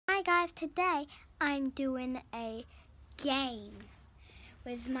Hi guys, today I'm doing a game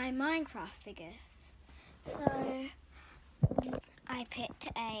with my Minecraft figures. So I picked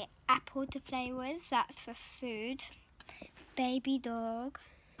a apple to play with, that's for food, baby dog,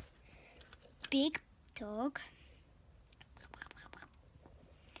 big dog,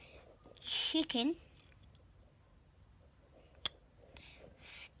 chicken,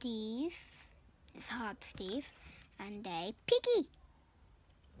 Steve, it's hard Steve, and a piggy.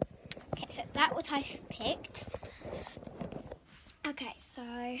 Okay, so that's what I picked. Okay, so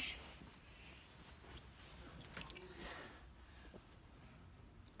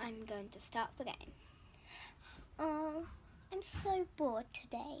I'm going to start the game. Oh, I'm so bored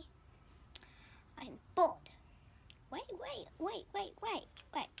today. I'm bored. Wait.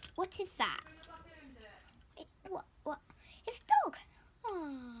 What is that? What? It's a dog.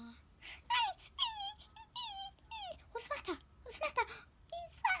 Oh. What's the matter? He's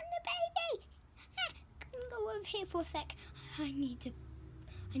the baby. Can you go over here for a sec? I need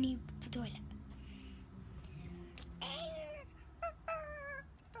the toilet.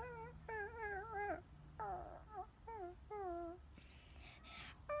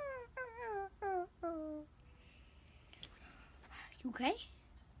 You okay?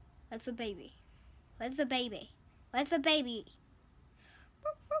 Where's the baby? Where's the baby? Where's the baby?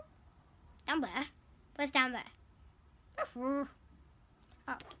 Down there. Where's down there?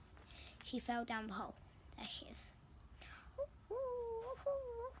 Oh, she fell down the hole. There she is.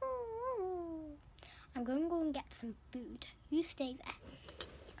 I'm going to go and get some food. You stay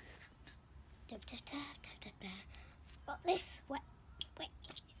there. Got this. Wait.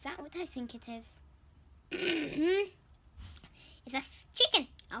 Is that what I think it is? Is that chicken?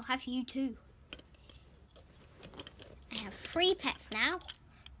 I'll have you too. I have 3 pets now.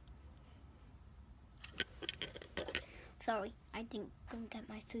 Sorry, I didn't go and get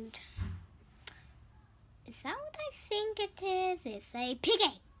my food. Is that what I think it is? It's a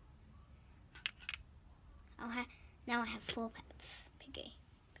piggy. Now I have 4 pets. Piggy.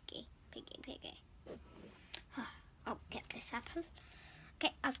 I'll get this apple.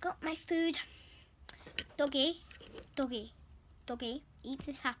 Okay, I've got my food. Doggy, eat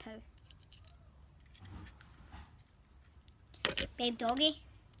this apple. Babe doggy,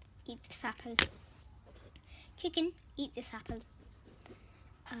 eat this apple. Chicken, eat this apple.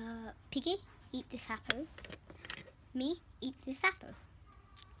 Piggy, eat this apple. Me, eat this apple.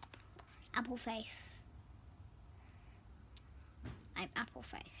 Apple face. I'm apple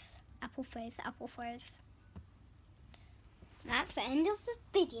face. Apple face. That's the end of the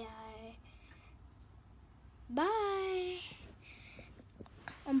video. Bye.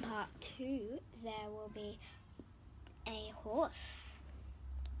 On part 2, there will be a horse.